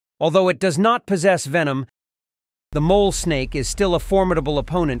Although it does not possess venom, the mole snake is still a formidable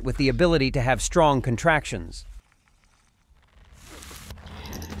opponent with the ability to have strong contractions.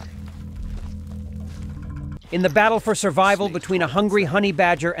 In the battle for survival between a hungry honey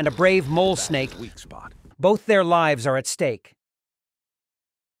badger and a brave mole snake, both their lives are at stake.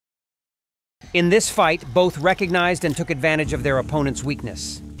 In this fight, both recognized and took advantage of their opponent's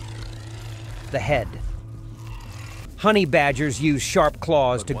weakness: the head. Honey badgers use sharp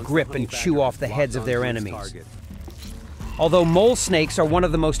claws to grip and chew off the heads of their enemies. Although mole snakes are one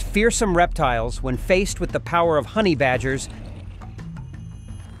of the most fearsome reptiles, when faced with the power of honey badgers,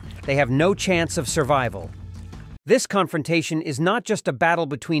 they have no chance of survival. This confrontation is not just a battle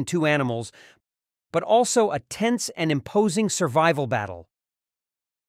between two animals, but also a tense and imposing survival battle.